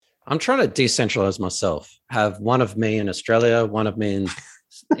I'm trying to decentralize myself. Have one of me in Australia, one of me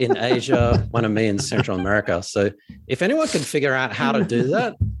in Asia, one of me in Central America. So if anyone can figure out how to do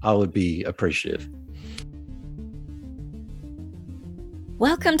that, I would be appreciative.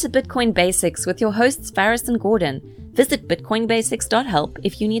 Welcome to Bitcoin Basics with your hosts, Faris and Gordon. Visit bitcoinbasics.help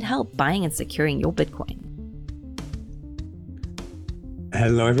if you need help buying and securing your Bitcoin.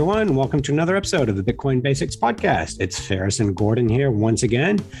 Hello, everyone. Welcome to another episode of the Bitcoin Basics podcast. It's Faris and Gordon here once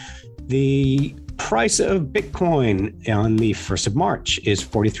again. The price of Bitcoin on the 1st of March is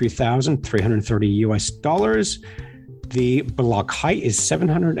 $43,330 US. The block height is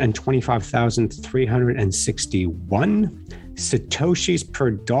 725,361. Satoshis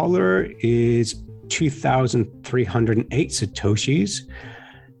per dollar is 2,308 Satoshis.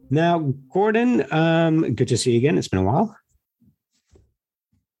 Now, Gordon, good to see you again. It's been a while.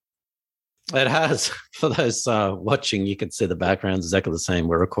 It has. For those watching, you can see the background's exactly the same.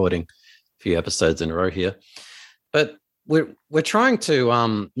 We're recording a few episodes in a row here. But we're trying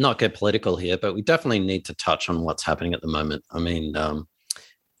to not get political here, but we definitely need to touch on what's happening at the moment. I mean,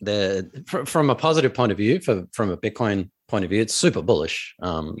 from a positive point of view, from a Bitcoin point of view, it's super bullish.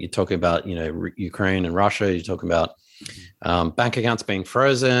 You're talking about, Ukraine and Russia. You're talking about bank accounts being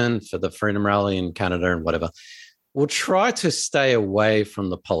frozen for the Freedom Rally in Canada and whatever. We'll try to stay away from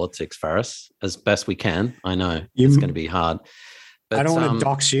the politics, Faris, as best we can. I know it's going to be hard. But, I don't want to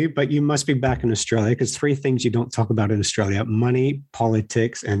dox you, but you must be back in Australia because three things you don't talk about in Australia: money,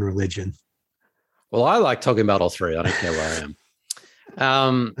 politics, and religion. Well, I like talking about all three. I don't care where I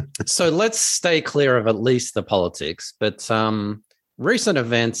am. So let's stay clear of at least the politics. But recent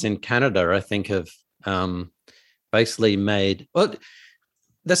events in Canada, I think, have basically made... Well,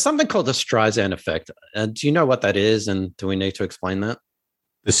 there's something called the Streisand effect. Do you know what that is, and do we need to explain that?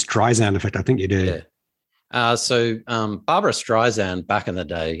 The Streisand effect, I think you do. Yeah. So Barbara Streisand, back in the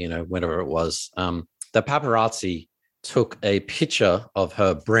day, whenever it was, the paparazzi took a picture of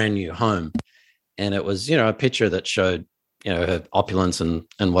her brand new home, and it was, a picture that showed, her opulence and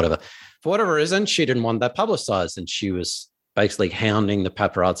whatever. For whatever reason, she didn't want that publicized, and she was basically hounding the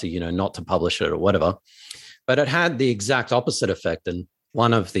paparazzi, not to publish it or whatever. But it had the exact opposite effect, and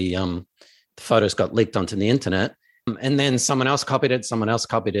one of the photos got leaked onto the internet, and then someone else copied it,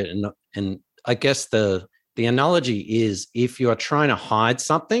 and I guess the analogy is, if you are trying to hide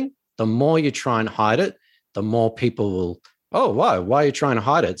something, the more you try and hide it, the more people will, why are you trying to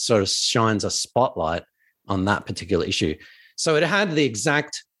hide it? Sort of shines a spotlight on that particular issue. So it had the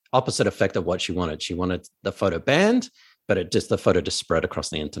exact opposite effect of what she wanted. She wanted the photo banned, but the photo just spread across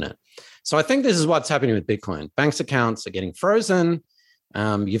the internet. So I think this is what's happening with Bitcoin. Banks accounts are getting frozen.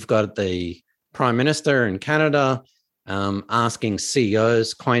 You've got the Prime Minister in Canada asking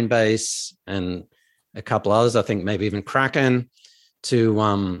CEOs, Coinbase, and a couple others, I think maybe even Kraken,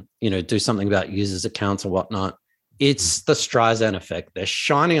 to do something about users' accounts or whatnot. It's the Streisand effect. They're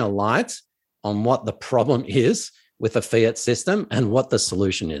shining a light on what the problem is with the fiat system and what the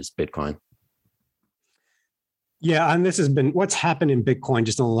solution is, Bitcoin. Yeah, and this has been what's happened in Bitcoin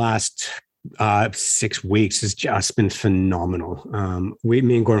just in the last 6 weeks has just been phenomenal. Me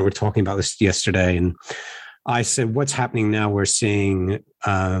and Gordon were talking about this yesterday, and I said, what's happening now? We're seeing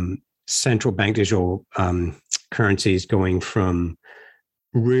central bank digital currencies going from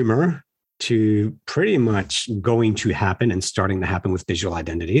rumor to pretty much going to happen and starting to happen with digital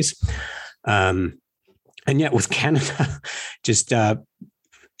identities. And yet with Canada, just so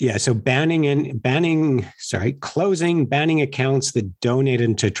banning accounts that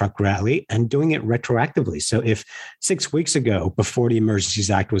donated to Truck Rally and doing it retroactively. So if 6 weeks ago, before the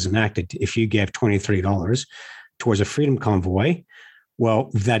Emergencies Act was enacted, if you gave $23 towards a freedom convoy, well,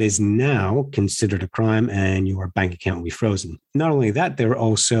 that is now considered a crime and your bank account will be frozen. Not only that, they're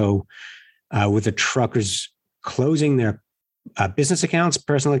also, with the truckers closing their business accounts,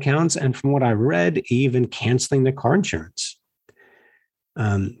 personal accounts, and from what I read, even canceling their car insurance.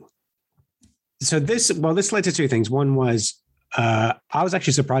 So this led to two things. One was, I was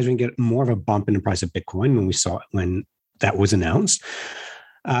actually surprised we didn't get more of a bump in the price of Bitcoin when that was announced.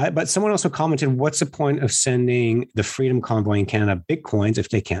 But someone also commented, what's the point of sending the Freedom Convoy in Canada Bitcoins if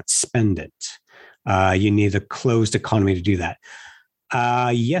they can't spend it? You need a closed economy to do that.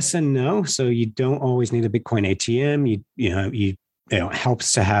 Yes and no. So you don't always need a Bitcoin ATM. It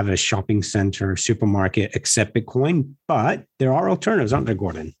helps to have a shopping center, supermarket accept Bitcoin, but there are alternatives, aren't there,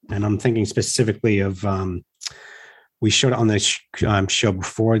 Gordon? And I'm thinking specifically of, we showed it on the show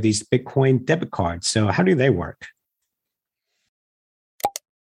before, these Bitcoin debit cards. So how do they work?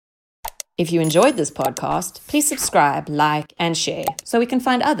 If you enjoyed this podcast, please subscribe, like, and share so we can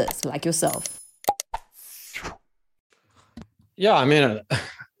find others like yourself. Yeah, I mean,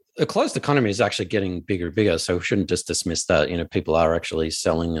 the closed economy is actually getting bigger and bigger, so we shouldn't just dismiss that. People are actually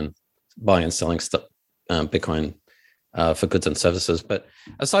selling and buying and selling stuff, Bitcoin for goods and services. But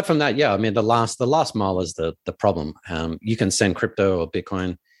aside from that, yeah, I mean, the last mile is the problem. You can send crypto or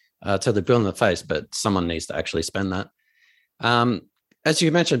Bitcoin till the bill in the face, but someone needs to actually spend that. As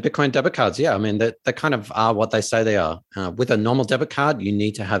you mentioned, Bitcoin debit cards, yeah, I mean, they kind of are what they say they are. With a normal debit card, you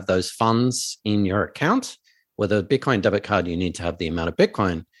need to have those funds in your account. With a Bitcoin debit card, you need to have the amount of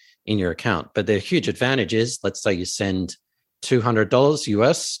Bitcoin in your account. But the huge advantage is, let's say you send $200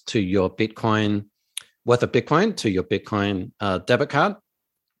 US to your Bitcoin, worth of Bitcoin to your Bitcoin debit card,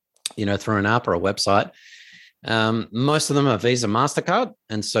 through an app or a website. Most of them are Visa, MasterCard.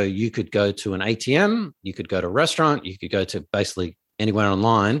 And so you could go to an ATM, you could go to a restaurant, you could go to basically anywhere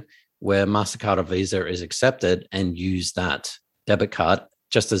online where MasterCard or Visa is accepted and use that debit card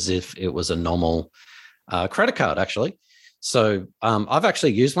just as if it was a normal credit card, actually. So I've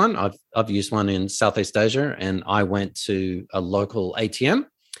actually used one. I've used one in Southeast Asia, and I went to a local ATM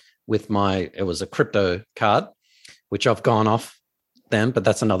with it was a crypto card, which I've gone off them, but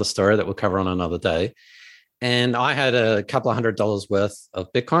that's another story that we'll cover on another day. And I had a couple of $100 worth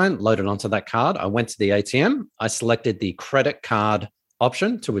of Bitcoin loaded onto that card. I went to the ATM. I selected the credit card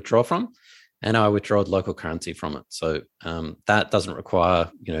option to withdraw from, and I withdrew local currency from it. So that doesn't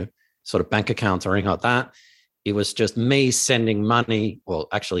require, sort of bank accounts or anything like that. It was just me sending money, well,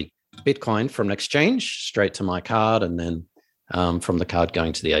 actually Bitcoin from an exchange straight to my card, and then from the card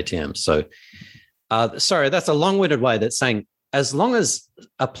going to the ATM. So, sorry, that's a long-winded way that's saying, as long as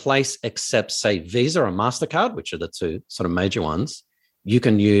a place accepts, say, Visa or MasterCard, which are the two sort of major ones, you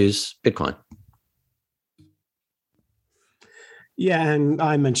can use Bitcoin. Yeah, and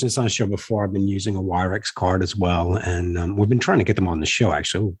I mentioned this on the show before. I've been using a Wirex card as well, and we've been trying to get them on the show.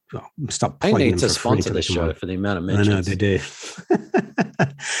 Actually, stop. They need to sponsor the show for the amount of mentions. I know they do.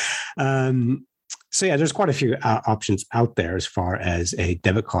 So yeah, there's quite a few options out there as far as a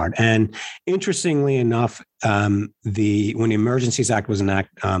debit card. And interestingly enough, when the Emergencies Act was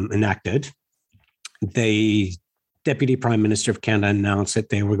enacted, the Deputy Prime Minister of Canada announced that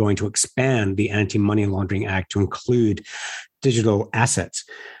they were going to expand the Anti-Money Laundering Act to include digital assets.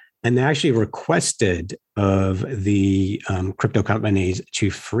 And they actually requested of the crypto companies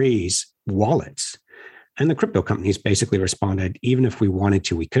to freeze wallets. And the crypto companies basically responded, even if we wanted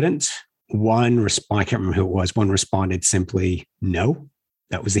to, we couldn't. I can't remember who it was. One responded simply, no.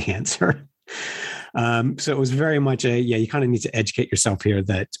 That was the answer. So it was very much you kind of need to educate yourself here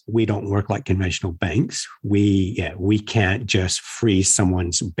that we don't work like conventional banks. We can't just freeze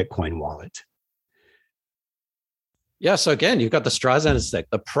someone's Bitcoin wallet. Yeah. So again, you've got the Streisand effect.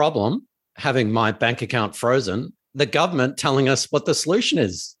 The problem, having my bank account frozen, the government telling us what the solution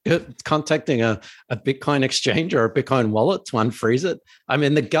is, contacting a Bitcoin exchange or a Bitcoin wallet to unfreeze it. I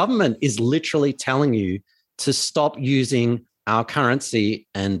mean, the government is literally telling you to stop using our currency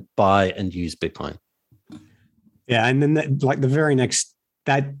and buy and use Bitcoin. Yeah. And then the very next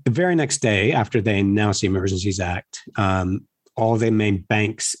day after they announced the Emergencies Act, all the main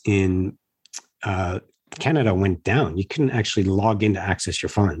banks in Canada went down. You couldn't actually log in to access your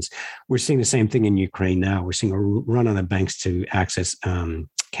funds. We're seeing the same thing in Ukraine now. We're seeing a run on the banks to access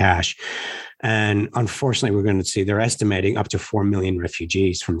cash. And unfortunately, we're going to see they're estimating up to 4 million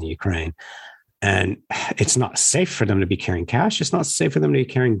refugees from the Ukraine. And it's not safe for them to be carrying cash. It's not safe for them to be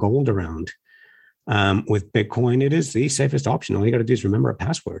carrying gold around. With Bitcoin, it is the safest option. All you got to do is remember a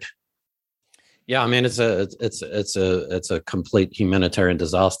password. Yeah, I mean, it's a complete humanitarian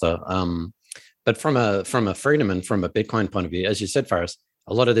disaster. But from a freedom and from a Bitcoin point of view, as you said, Faris,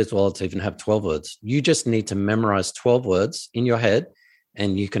 a lot of these wallets even have 12 words. You just need to memorize 12 words in your head,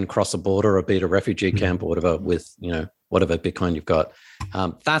 and you can cross a border or be at a refugee camp or whatever with, whatever Bitcoin you've got.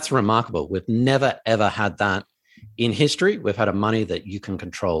 That's remarkable. We've never, ever had that in history. We've had a money that you can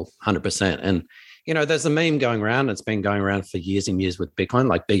control 100%. And, there's a meme going around. It's been going around for years and years with Bitcoin,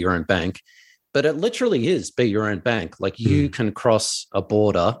 like be your own bank. But it literally is be your own bank. Like you can cross a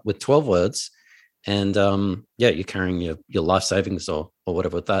border with 12 words. And you're carrying your life savings or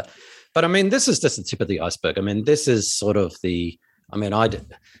whatever with that. But I mean, this is just the tip of the iceberg. I mean, this is sort of Bank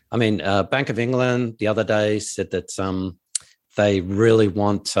of England the other day said that they really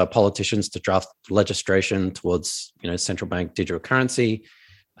want politicians to draft legislation towards, central bank digital currency.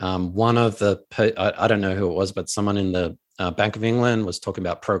 One of I don't know who it was, but someone in the Bank of England was talking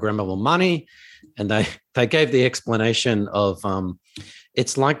about programmable money. And they gave the explanation of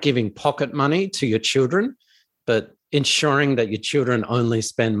it's like giving pocket money to your children, but ensuring that your children only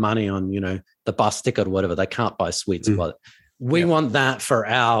spend money on, the bus ticket or whatever. They can't buy sweets. But we want that for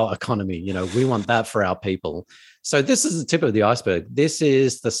our economy. We want that for our people. So this is the tip of the iceberg. This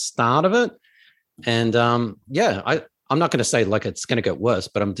is the start of it. And I'm not going to say like it's going to get worse,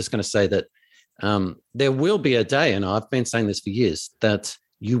 but I'm just going to say that there will be a day, and I've been saying this for years, that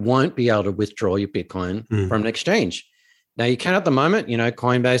you won't be able to withdraw your Bitcoin from an exchange. Now, you can at the moment,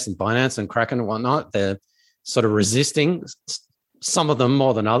 Coinbase and Binance and Kraken and whatnot, they're sort of resisting, some of them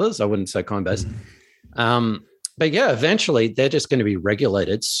more than others. I wouldn't say Coinbase. But yeah, eventually they're just going to be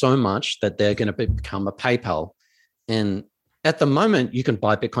regulated so much that they're going to become a PayPal. And at the moment, you can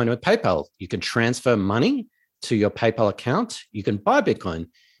buy Bitcoin with PayPal. You can transfer money to your PayPal account. You can buy Bitcoin.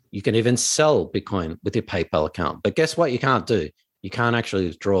 You can even sell Bitcoin with your PayPal account. But guess what you can't do? You can't actually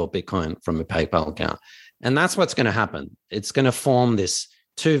withdraw Bitcoin from a PayPal account. And that's what's going to happen. It's going to form this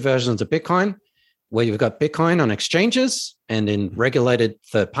two versions of Bitcoin, where you've got Bitcoin on exchanges and in regulated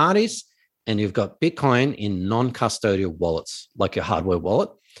third parties, and you've got Bitcoin in non-custodial wallets, like your hardware wallet.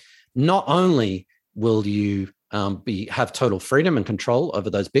 Not only will you have total freedom and control over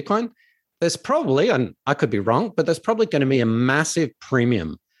those Bitcoin, there's probably, and I could be wrong, but there's probably going to be a massive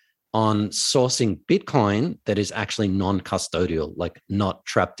premium on sourcing Bitcoin that is actually non-custodial, like not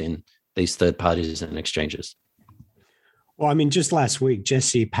trapped in these third parties and exchanges. Well, I mean, just last week,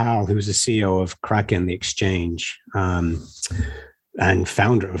 Jesse Powell, who's the CEO of Kraken, the exchange, and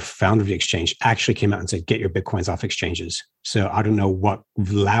founder of the exchange, actually came out and said, get your Bitcoins off exchanges. So I don't know what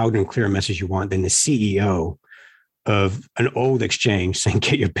loud and clear message you want than the CEO of an old exchange saying,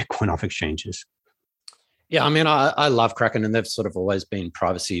 get your Bitcoin off exchanges. Yeah, I mean, I love Kraken, and they've sort of always been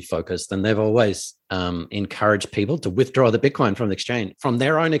privacy focused, and they've always encouraged people to withdraw the Bitcoin from the exchange, from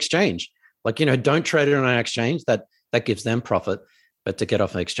their own exchange. Like, don't trade it on an exchange that gives them profit, but to get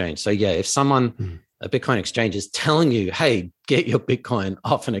off an exchange. So yeah, if someone, a Bitcoin exchange is telling you, hey, get your Bitcoin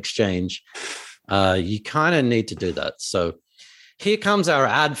off an exchange, you kind of need to do that. So here comes our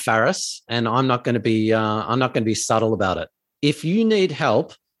ad, Faris, and I'm not going to be subtle about it. If you need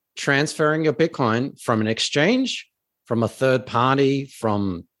help transferring your Bitcoin from an exchange, from a third party,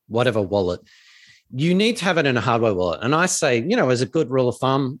 from whatever wallet, you need to have it in a hardware wallet. And I say, as a good rule of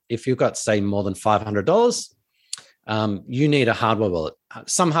thumb, if you've got, say, more than $500, you need a hardware wallet.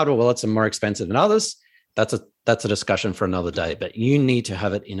 Some hardware wallets are more expensive than others. That's a discussion for another day, but you need to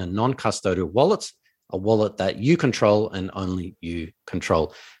have it in a non-custodial wallet, a wallet that you control and only you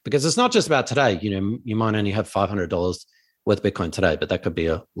control. Because it's not just about today. You might only have $500 worth Bitcoin today, but that could be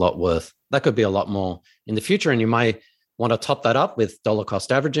a lot more in the future. And you may want to top that up with dollar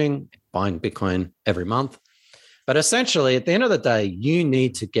cost averaging, buying Bitcoin every month. But essentially, at the end of the day, you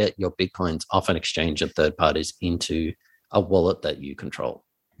need to get your Bitcoins off an exchange and third parties into a wallet that you control.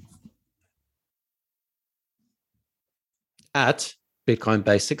 At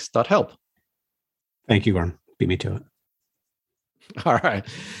bitcoinbasics.help. Thank you, Gordon. Beat me to it. All right.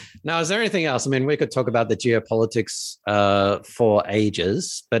 Now, is there anything else? I mean, we could talk about the geopolitics for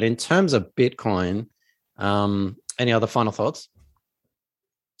ages, but in terms of Bitcoin, any other final thoughts?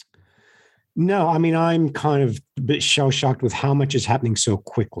 No, I mean, I'm kind of a bit shell-shocked with how much is happening so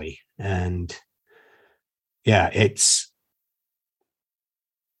quickly. And I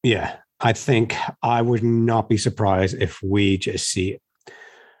think I would not be surprised if we just see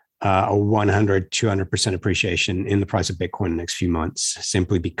a 100, 200% appreciation in the price of Bitcoin in the next few months,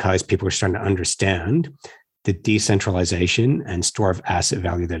 simply because people are starting to understand the decentralization and store of asset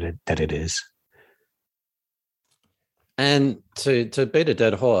value that it is. And to beat a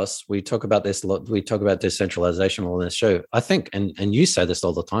dead horse, we talk about this a lot. We talk about decentralization on this show. I think, and you say this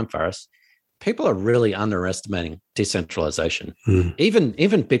all the time, Faris, people are really underestimating decentralization. Even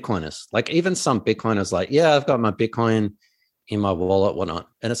Bitcoiners, like even some Bitcoiners, like, yeah, I've got my Bitcoin in my wallet, whatnot.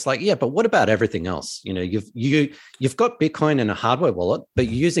 And it's like, yeah, but what about everything else? You've got Bitcoin in a hardware wallet, but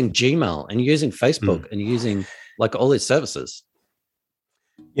you're using Gmail and you're using Facebook and you're using like all these services.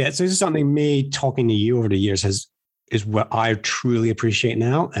 Yeah, so this is something me talking to you over the years is what I truly appreciate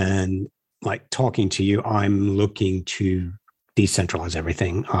now. And like talking to you, I'm looking to decentralize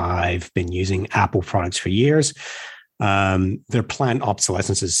everything. I've been using Apple products for years. Their planned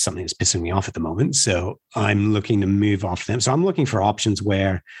obsolescence is something that's pissing me off at the moment. So I'm looking to move off them. So I'm looking for options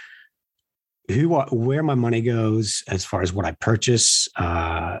where my money goes as far as what I purchase,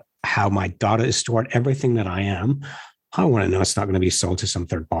 how my data is stored, everything that I am. I want to know it's not going to be sold to some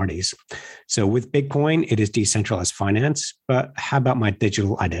third parties. So with Bitcoin, it is decentralized finance. But how about my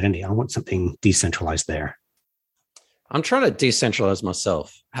digital identity? I want something decentralized there. I'm trying to decentralize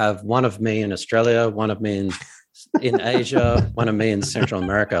myself. Have one of me in Australia, one of me in Asia, one of me in Central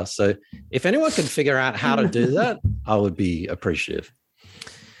America. So if anyone can figure out how to do that, I would be appreciative.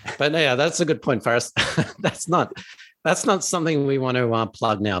 But yeah, that's a good point, Faris. That's not That's not something we want to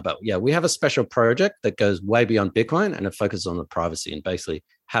plug now, but yeah, we have a special project that goes way beyond Bitcoin, and it focuses on the privacy and basically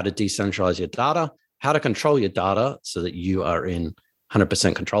how to decentralize your data, how to control your data so that you are in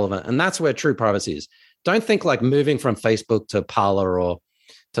 100% control of it. And that's where true privacy is. Don't think like moving from Facebook to Parler or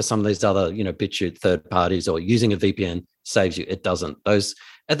to some of these other, BitChute third parties or using a VPN saves you. It doesn't. Those,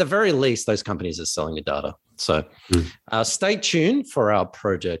 at the very least, those companies are selling your data. So stay tuned for our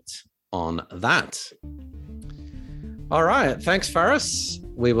project on that. All right. Thanks, Faris.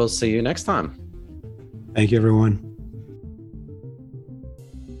 We will see you next time. Thank you, everyone.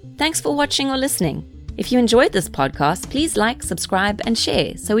 Thanks for watching or listening. If you enjoyed this podcast, please like, subscribe, and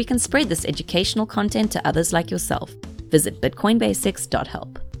share so we can spread this educational content to others like yourself. Visit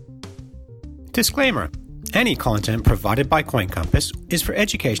bitcoinbasics.help. Disclaimer. Any content provided by CoinCompass is for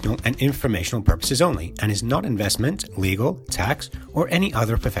educational and informational purposes only and is not investment, legal, tax, or any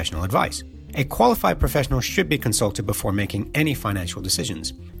other professional advice. A qualified professional should be consulted before making any financial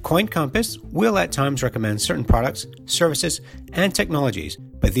decisions. CoinCompass will at times recommend certain products, services, and technologies,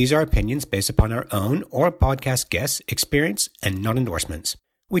 but these are opinions based upon our own or podcast guests' experience and not endorsements.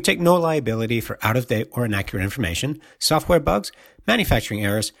 We take no liability for out-of-date or inaccurate information, software bugs, manufacturing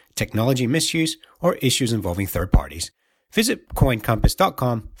errors, technology misuse, or issues involving third parties. Visit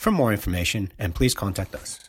coincompass.com for more information and please contact us.